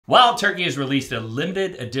Wild Turkey has released a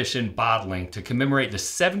limited edition bottling to commemorate the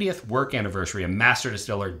 70th work anniversary of master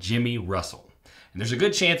distiller Jimmy Russell. And there's a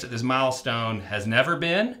good chance that this milestone has never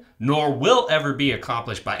been, nor will ever be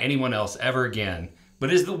accomplished by anyone else ever again.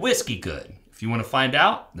 But is the whiskey good? If you want to find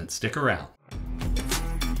out, then stick around.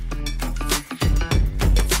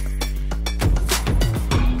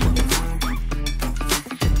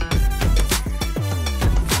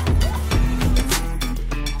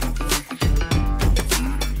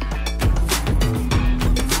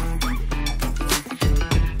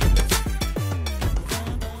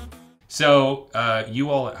 So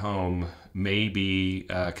you all at home may be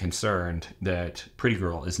concerned that Pretty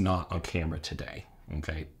Girl is not on camera today,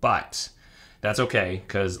 okay? But that's okay,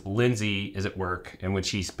 because Lindsay is at work, and when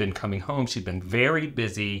she's been coming home, she's been very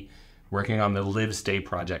busy working on the Live Stay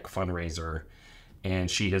Project fundraiser, and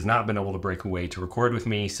she has not been able to break away to record with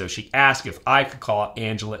me, so she asked if I could call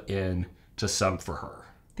Angela in to sub for her.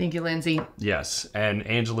 Thank you, Lindsay. Yes, and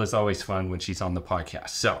Angela's always fun when she's on the podcast,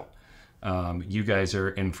 so... you guys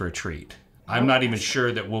are in for a treat. I'm not even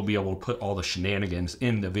sure that we'll be able to put all the shenanigans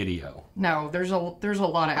in the video. No, there's a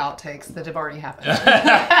lot of outtakes that have already happened.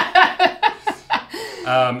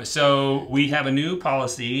 So we have a new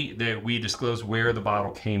policy that we disclose where the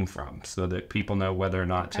bottle came from, so that people know whether or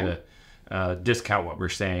not to discount what we're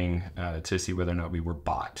saying to see whether or not we were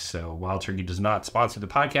bought. So Wild Turkey does not sponsor the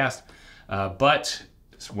podcast, but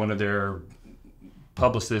one of their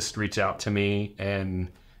publicists reached out to me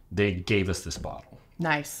and they gave us this bottle.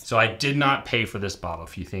 Nice. So I did not pay for this bottle.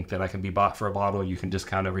 If you think that I can be bought for a bottle, you can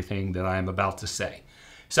discount everything that I am about to say.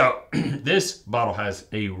 So this bottle has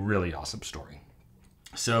a really awesome story.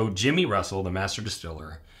 So Jimmy Russell, the master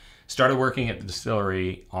distiller, started working at the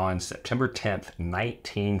distillery on September 10th,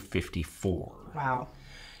 1954. Wow.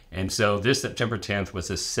 And so this September 10th was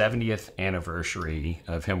the 70th anniversary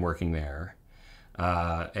of him working there.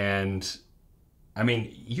 And I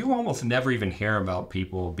mean, you almost never even hear about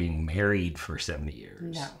people being married for 70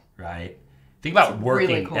 years. No. Right? Think about working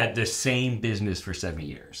really cool. at the same business for 70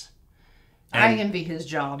 years. And, I envy his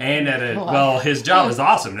job. And well, his job is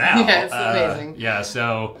awesome now. Yeah, it's amazing. Yeah,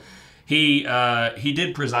 so he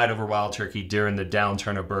did preside over Wild Turkey during the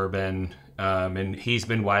downturn of bourbon, and he's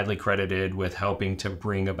been widely credited with helping to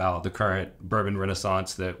bring about the current bourbon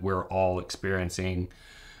renaissance that we're all experiencing,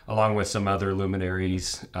 along with some other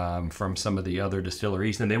luminaries from some of the other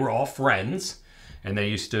distilleries. And they were all friends, and they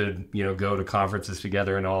used to, go to conferences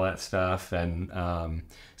together and all that stuff. And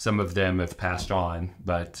some of them have passed on,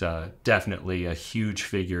 but definitely a huge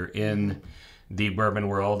figure in the bourbon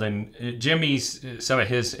world. And Jimmy's, some of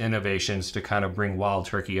his innovations to kind of bring Wild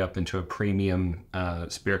Turkey up into a premium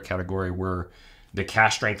spirit category were the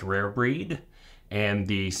cask strength rare breed and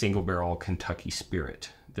the single barrel Kentucky Spirit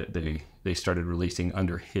that they started releasing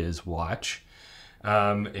under his watch.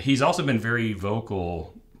 He's also been very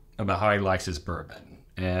vocal about how he likes his bourbon.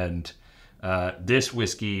 And this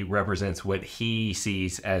whiskey represents what he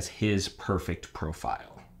sees as his perfect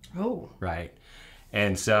profile. Oh. Right.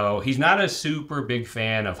 And so he's not a super big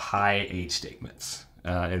fan of high age statements.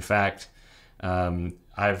 In fact,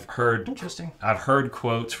 I've heard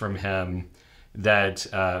quotes from him that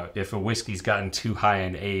if a whiskey's gotten too high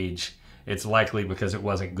in age, it's likely because it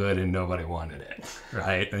wasn't good and nobody wanted it,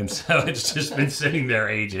 right? And so it's just been sitting there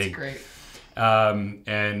aging. That's great.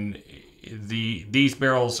 And these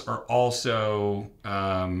barrels are also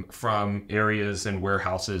from areas and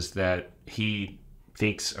warehouses that he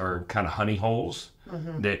thinks are kind of honey holes,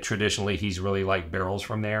 that traditionally he's really liked barrels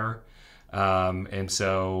from there. And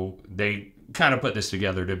so they kind of put this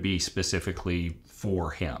together to be specifically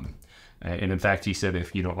for him. And in fact, he said,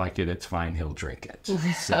 if you don't like it, it's fine. He'll drink it.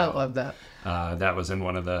 So, I love that. That was in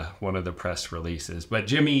one of the press releases. But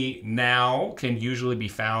Jimmy now can usually be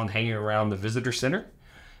found hanging around the visitor center,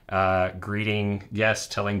 greeting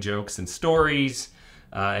guests, telling jokes and stories,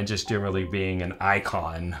 and just generally being an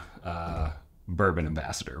icon bourbon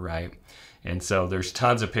ambassador, right? And so there's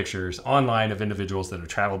tons of pictures online of individuals that have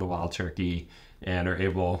traveled to Wild Turkey and are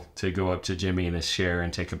able to go up to Jimmy in his chair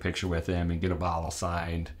and take a picture with him and get a bottle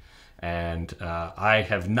signed. And I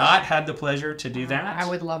have not had the pleasure to do that. I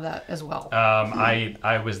would love that as well.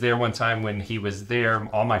 I was there one time when he was there.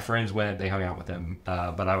 All my friends went. They hung out with him.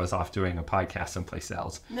 But I was off doing a podcast someplace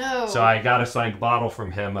else. No. So I got a signed bottle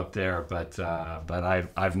from him up there. But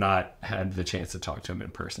I've not had the chance to talk to him in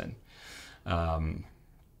person.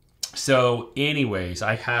 So anyways,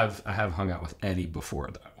 I have hung out with Eddie before,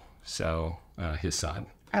 though. So his son.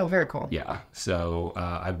 Oh, very cool. Yeah, so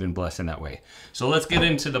I've been blessed in that way. So let's get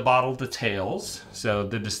into the bottle details. So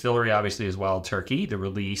the distillery obviously is Wild Turkey. The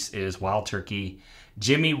release is Wild Turkey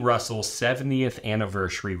Jimmy Russell's 70th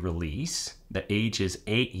anniversary release. The age is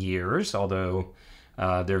 8 years, although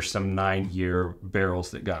there's some 9-year barrels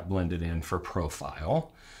that got blended in for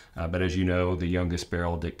profile. But as you know, the youngest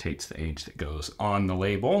barrel dictates the age that goes on the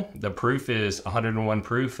label. The proof is 101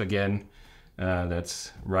 proof. Again,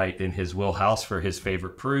 that's right in his wheelhouse for his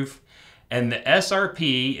favorite proof. And the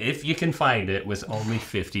SRP, if you can find it, was only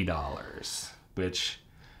 $50, which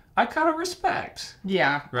I kind of respect.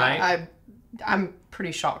 Yeah. Right? I'm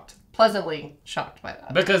pretty shocked. Pleasantly shocked by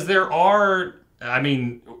that. Because there are, I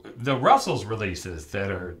mean, the Russell's releases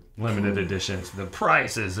that are limited editions, the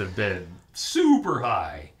prices have been super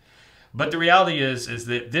high. But the reality is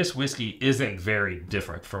that this whiskey isn't very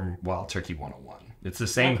different from Wild Turkey 101. It's the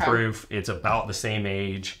same proof. It's about the same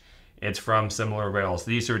age. It's from similar barrels.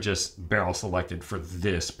 These are just barrels selected for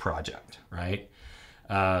this project, right?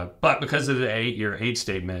 But because of the 8-year age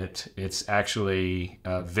statement, it's actually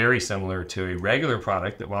very similar to a regular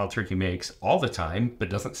product that Wild Turkey makes all the time, but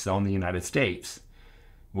doesn't sell in the United States,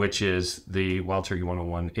 which is the Wild Turkey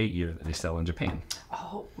 101 8-year that they sell in Japan.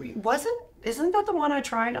 Oh, isn't that the one I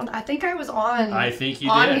tried on? I think I was on. I think you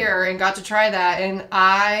on did. Here and got to try that, and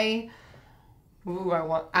I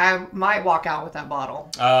might walk out with that bottle.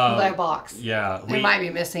 That box. Yeah. It might be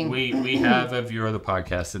missing. We have a viewer of the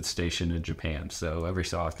podcast that's stationed in Japan, so every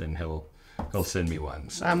so often he'll send me one.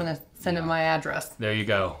 So. I'm going to send him my address. There you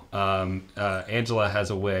go. Angela has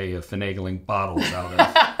a way of finagling bottles out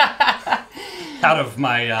of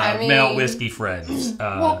my male whiskey friends.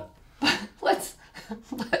 Well, let's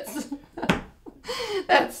that's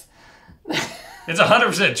It's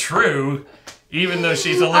 100% true, even though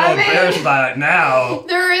she's a little embarrassed by it now.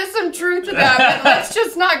 There is some truth to that, but let's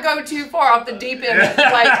just not go too far off the deep end.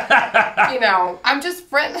 Like, I'm just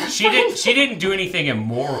friendly. She didn't do anything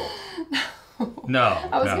immoral. No.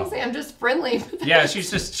 I was gonna say I'm just friendly. Yeah, she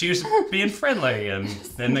was being friendly, and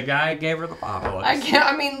then the guy gave her the bottle.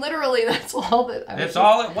 Literally, that's all that. That's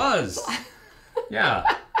all it was. Yeah,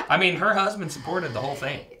 her husband supported the whole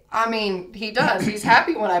thing. He does. He's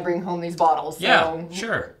happy when I bring home these bottles. So. Yeah,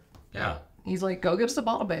 sure. Yeah. He's like, go get us a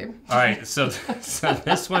bottle, babe. All right, so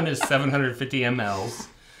this one is 750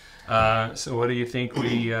 mLs. So what do you think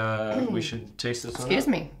we should taste this one? Excuse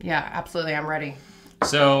me. Yeah, absolutely. I'm ready.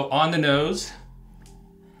 So on the nose,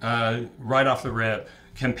 right off the rip,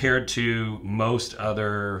 compared to most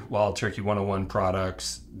other Wild Turkey 101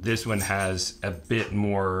 products, this one has a bit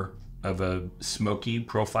more of a smoky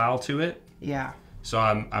profile to it. Yeah. So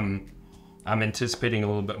I'm anticipating a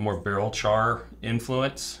little bit more barrel char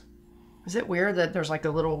influence. Is it weird that there's like a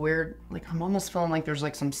little weird, I'm almost feeling like there's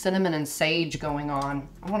like some cinnamon and sage going on.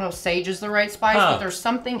 I don't know if sage is the right spice, but there's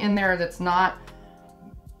something in there that's not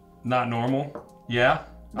normal. Yeah.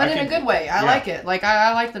 But in a good way. I like it.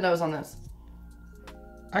 I like the nose on this.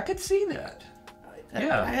 I could see that.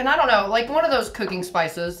 Yeah. And I don't know, like one of those cooking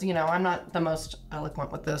spices, I'm not the most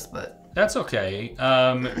eloquent with this, but. That's okay.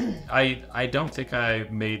 I don't think I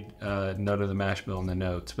made note of the mash bill in the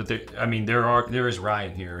notes, but there is rye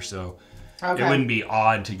in here, so it wouldn't be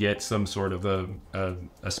odd to get some sort of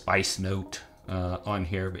a spice note on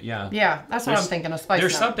here. But yeah. Yeah, that's what I'm thinking, a spice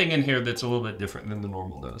There's note. something in here that's a little bit different than the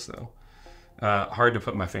normal does, though. Hard to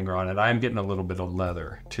put my finger on it. I'm getting a little bit of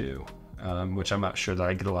leather too, which I'm not sure that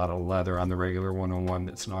I get a lot of leather on the regular 101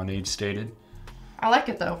 that's non-age stated. I like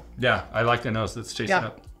it though. Yeah, I like the nose. Let's taste it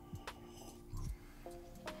up.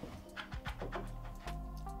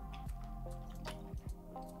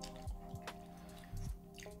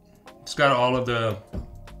 It's got all of the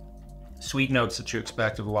sweet notes that you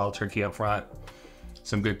expect of a Wild Turkey up front.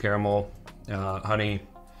 Some good caramel, honey.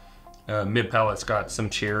 Mid-palate's got some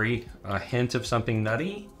cherry, a hint of something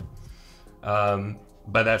nutty.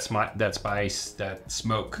 But that spice, that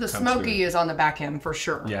smoke. The smoky is on the back end for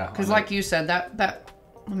sure. Yeah. Because like you said, that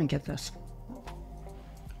let me get this.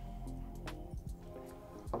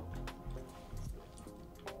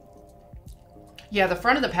 Yeah, the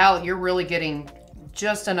front of the palate, you're really getting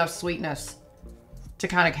just enough sweetness to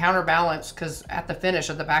kind of counterbalance, because at the finish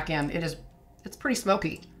at the back end, it's pretty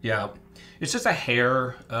smoky. Yeah. It's just a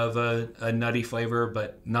hair of a nutty flavor,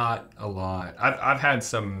 but not a lot. I've had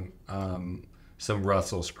some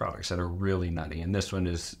Russell's products that are really nutty, and this one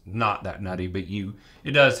is not that nutty, but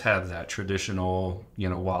it does have that traditional,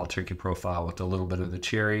 Wild Turkey profile with a little bit of the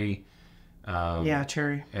cherry. Yeah,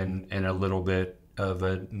 cherry. And a little bit of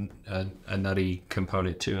a nutty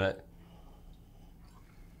component to it.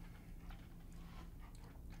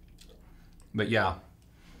 But yeah,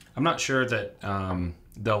 I'm not sure that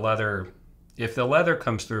the leather, if the leather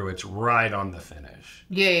comes through, it's right on the finish.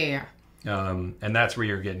 Yeah. And that's where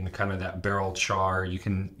you're getting kind of that barrel char. You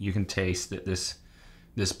can taste that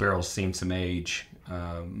this barrel's seen some age.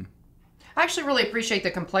 I actually really appreciate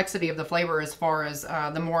the complexity of the flavor as far as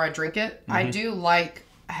the more I drink it. I do like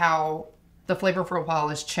how the flavor profile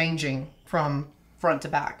is changing from front to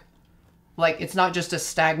back. Like, it's not just a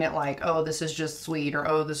stagnant, like, oh, this is just sweet, or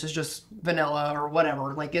oh, this is just vanilla, or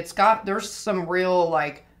whatever. Like, there's some real,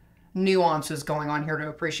 like, nuances going on here to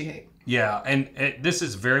appreciate. Yeah, and this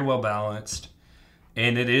is very well balanced,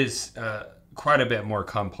 and it is quite a bit more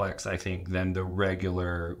complex, I think, than the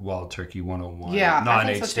regular Wild Turkey 101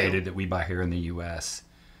 non-age stated that we buy here in the U.S.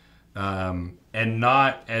 And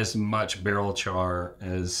not as much barrel char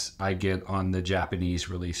as I get on the Japanese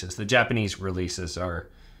releases. The Japanese releases are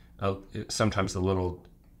sometimes a little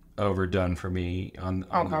overdone for me on the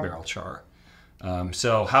barrel char.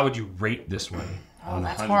 So how would you rate this one on a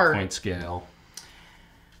 100-point scale?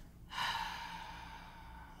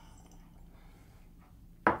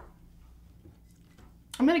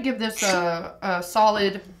 I'm gonna give this a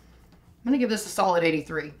solid. I'm gonna give this a solid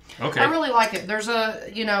 83. Okay. I really like it. There's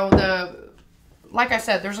like I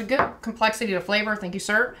said, there's a good complexity to flavor. Thank you,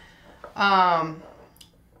 sir. I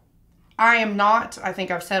am not. I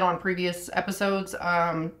think I've said on previous episodes,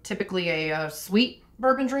 typically a sweet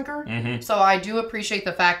bourbon drinker. So I do appreciate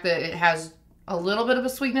the fact that it has a little bit of a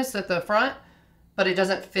sweetness at the front, but it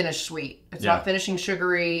doesn't finish sweet. It's not finishing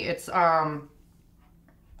sugary. It's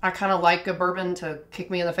I kind of like a bourbon to kick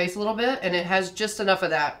me in the face a little bit, and it has just enough of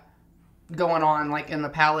that going on, like in the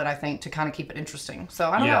palate, I think, to kind of keep it interesting. So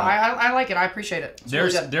I don't know. I like it. I appreciate it.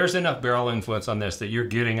 There's enough barrel influence on this that you're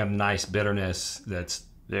getting a nice bitterness that's,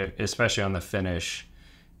 especially on the finish,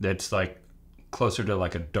 that's like closer to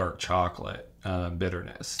like a dark chocolate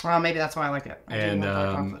bitterness. Well, maybe that's why I like it.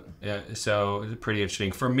 So it's pretty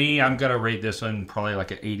interesting. For me, I'm gonna rate this one probably like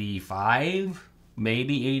an 85,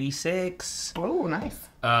 maybe 86. Oh, nice.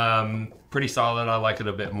 Pretty solid. I like it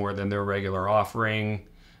a bit more than their regular offering.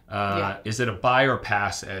 Is it a buy or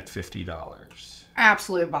pass at $50?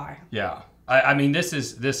 Absolute buy. Yeah. I mean, this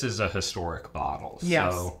is a historic bottle.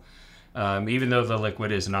 Yes. So even though the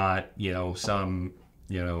liquid is not, we've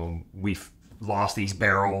lost these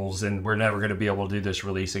barrels and we're never going to be able to do this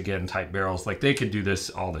release again type barrels. Like, they could do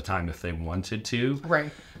this all the time if they wanted to.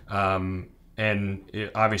 Right.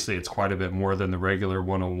 And obviously it's quite a bit more than the regular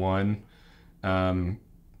 101.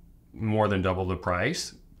 More than double the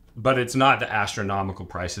price, but it's not the astronomical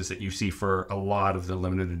prices that you see for a lot of the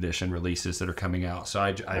limited edition releases that are coming out. So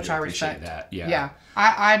I appreciate that. Yeah.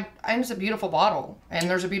 And it's a beautiful bottle, and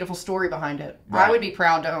there's a beautiful story behind it. Right. I would be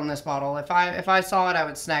proud to own this bottle. If I saw it, I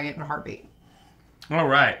would snag it in a heartbeat. All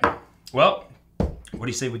right. Well, what do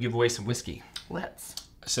you say we give away some whiskey? Let's.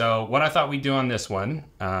 So what I thought we'd do on this one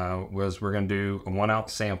was we're going to do a 1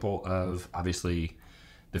 ounce sample of, obviously,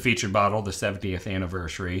 the featured bottle, the 70th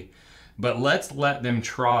anniversary. But let's let them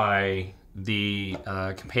try the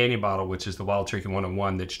companion bottle, which is the Wild Turkey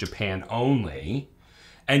 101, that's Japan only.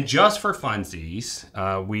 And just for funsies,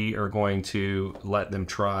 we are going to let them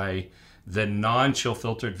try the non-chill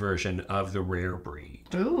filtered version of the Rare Breed.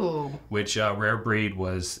 Ooh. Which Rare Breed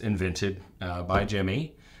was invented by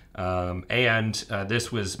Jimmy. And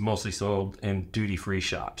this was mostly sold in duty-free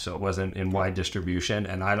shops, so it wasn't in wide distribution.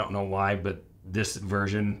 And I don't know why, but this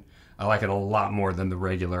version, I like it a lot more than the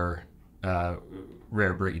regular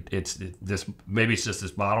Rare Breed. Maybe it's just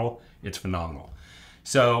this bottle. It's phenomenal.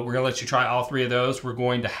 So we're gonna let you try all 3 of those. We're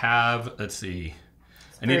going to have, let's see,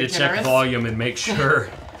 I need to check volume and make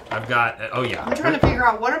sure I've got. Oh yeah. I'm trying to figure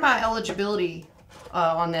out what are my eligibility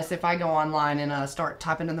on this if I go online and start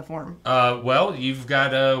typing in the form. Well, you've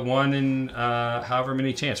got 1 in however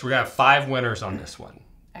many chance. We're gonna have 5 winners on this one.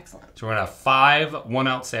 Excellent. So we're going to have 5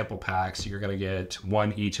 1-ounce sample packs. You're going to get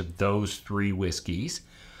 1 each of those 3 whiskeys.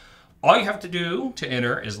 All you have to do to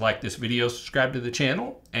enter is like this video, subscribe to the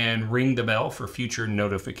channel, and ring the bell for future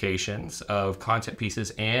notifications of content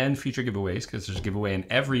pieces and future giveaways, because there's a giveaway in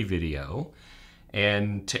every video.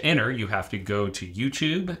 And to enter, you have to go to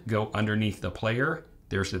YouTube, go underneath the player.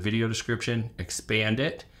 There's the video description, expand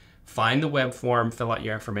it. Find the web form, fill out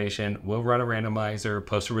your information. We'll run a randomizer,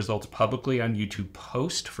 post the results publicly on YouTube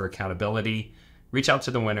Post for accountability. Reach out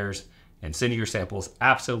to the winners and send your samples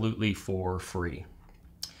absolutely for free.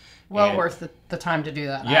 Well worth the time to do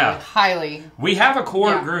that. Yeah. Highly. We have a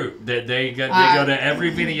core group that they go to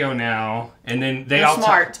every video now, and then they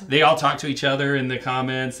all talk to each other in the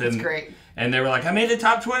comments. And, that's great. And they were like, I made the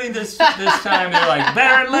top 20 this time. They're like,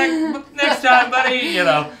 better luck next time, buddy.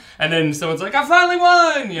 And then someone's like, I finally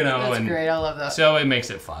won, That's great. I love that. So it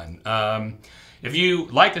makes it fun. If you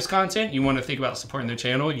like this content, you want to think about supporting the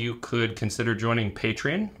channel, you could consider joining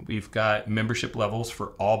Patreon. We've got membership levels for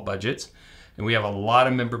all budgets. And we have a lot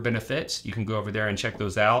of member benefits. You can go over there and check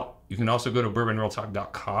those out. You can also go to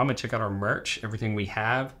bourbonrealtalk.com and check out our merch. Everything we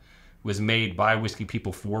have was made by whiskey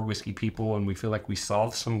people for whiskey people, and we feel like we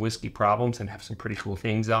solved some whiskey problems and have some pretty cool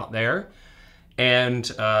things out there. And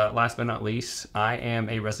last but not least, I am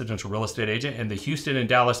a residential real estate agent in the Houston and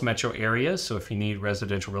Dallas metro areas. So if you need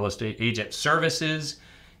residential real estate agent services,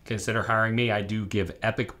 consider hiring me. I do give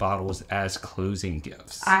epic bottles as closing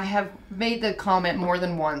gifts. I have made the comment more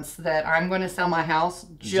than once that I'm going to sell my house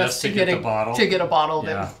just to get a bottle. To get a bottle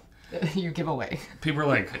that you give away. People are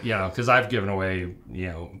like, you know, because I've given away, you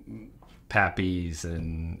know, Pappies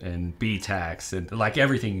and B-Tax and like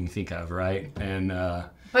everything you can think of, right? And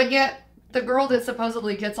but yet the girl that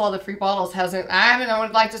supposedly gets all the free bottles hasn't. I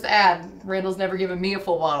would like just to add, Randall's never given me a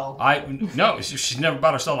full bottle. No, she's never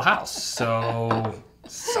bought herself a house. So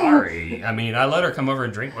sorry. I mean, I let her come over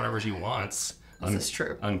and drink whatever she wants. This is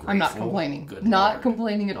true. Ungrateful. I'm not complaining. Good not Lord.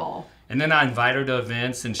 Complaining at all. And then I invite her to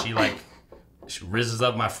events, and she she rizzes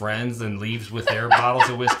up my friends and leaves with their bottles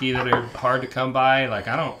of whiskey that are hard to come by. Like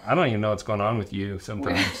I don't even know what's going on with you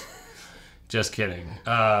sometimes. Just kidding.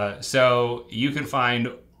 So you can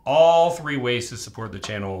find all 3 ways to support the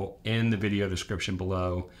channel in the video description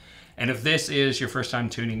below. And if this is your first time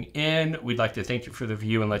tuning in, we'd like to thank you for the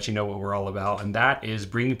view and let you know what we're all about. And that is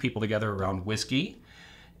bringing people together around whiskey.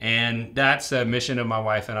 And that's a mission of my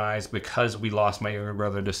wife and I's because we lost my younger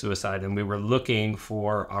brother to suicide, and we were looking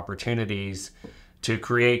for opportunities to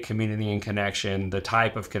create community and connection, the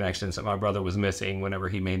type of connections that my brother was missing whenever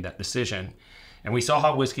he made that decision. And we saw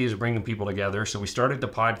how whiskey is bringing people together, so we started the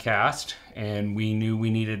podcast, and we knew we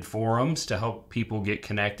needed forums to help people get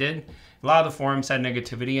connected. A lot of the forums had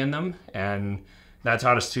negativity in them, and that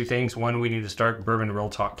taught us 2 things. One, we need to start Bourbon Real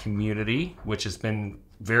Talk community, which has been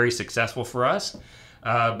very successful for us.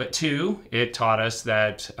 But 2, it taught us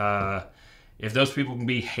that if those people can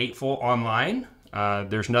be hateful online,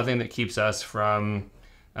 there's nothing that keeps us from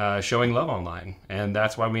showing love online. And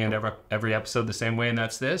that's why we end every episode the same way, and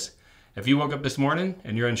that's this. If you woke up this morning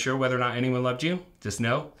and you're unsure whether or not anyone loved you, just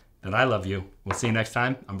know that I love you. We'll see you next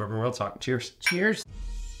time on Bourbon Real Talk. Cheers. Cheers.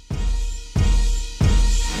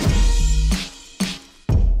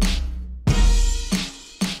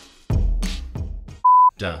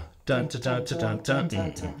 Dun, dun, dun, dun, dun, dun,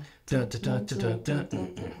 dun, dun, dun, dun, dun,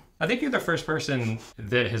 dun. I think you're the first person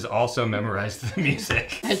that has also memorized the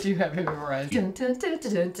music. I do have it memorized. Dun, dun, dun,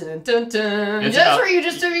 dun, dun, dun, dun. It's That's about- where you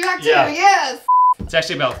just took me back to. Yeah. Yes. It's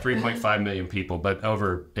actually about 3.5 million people, but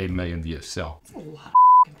over 8 million views. So That's a lot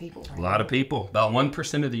of people. a lot of people. About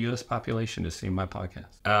 1% of the U.S. population has seen my podcast.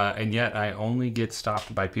 And yet I only get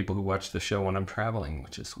stopped by people who watch the show when I'm traveling,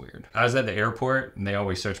 which is weird. I was at the airport, and they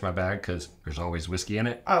always search my bag because there's always whiskey in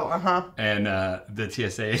it. Oh, uh-huh. And the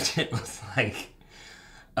TSA agent was like,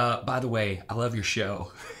 by the way, I love your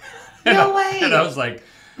show. No way. And I was like,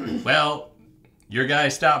 well, your guy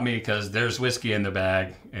stopped me because there's whiskey in the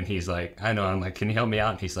bag. And he's like, I know. I'm like, can you help me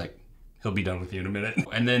out? And he's like, he'll be done with you in a minute.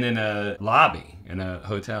 And then in a lobby in a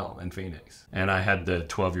hotel in Phoenix. And I had the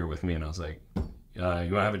 12-year with me, and I was like, you want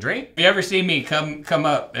to have a drink? If you ever see me, come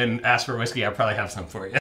up and ask for whiskey. I'll probably have some for you.